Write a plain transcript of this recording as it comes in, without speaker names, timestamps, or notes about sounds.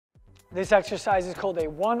This exercise is called a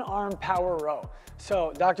one-arm power row.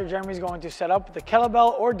 So Dr. Jeremy is going to set up the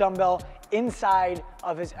kettlebell or dumbbell inside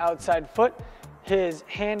of his outside foot. His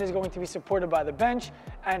hand is going to be supported by the bench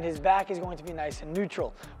and his back is going to be nice and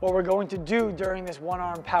neutral. What we're going to do during this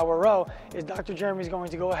one-arm power row is Dr. Jeremy is going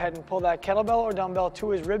to go ahead and pull that kettlebell or dumbbell to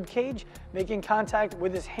his rib cage, making contact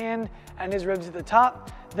with his hand and his ribs at the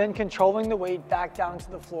top, then controlling the weight back down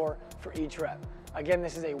to the floor for each rep. Again,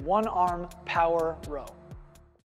 this is a one-arm power row.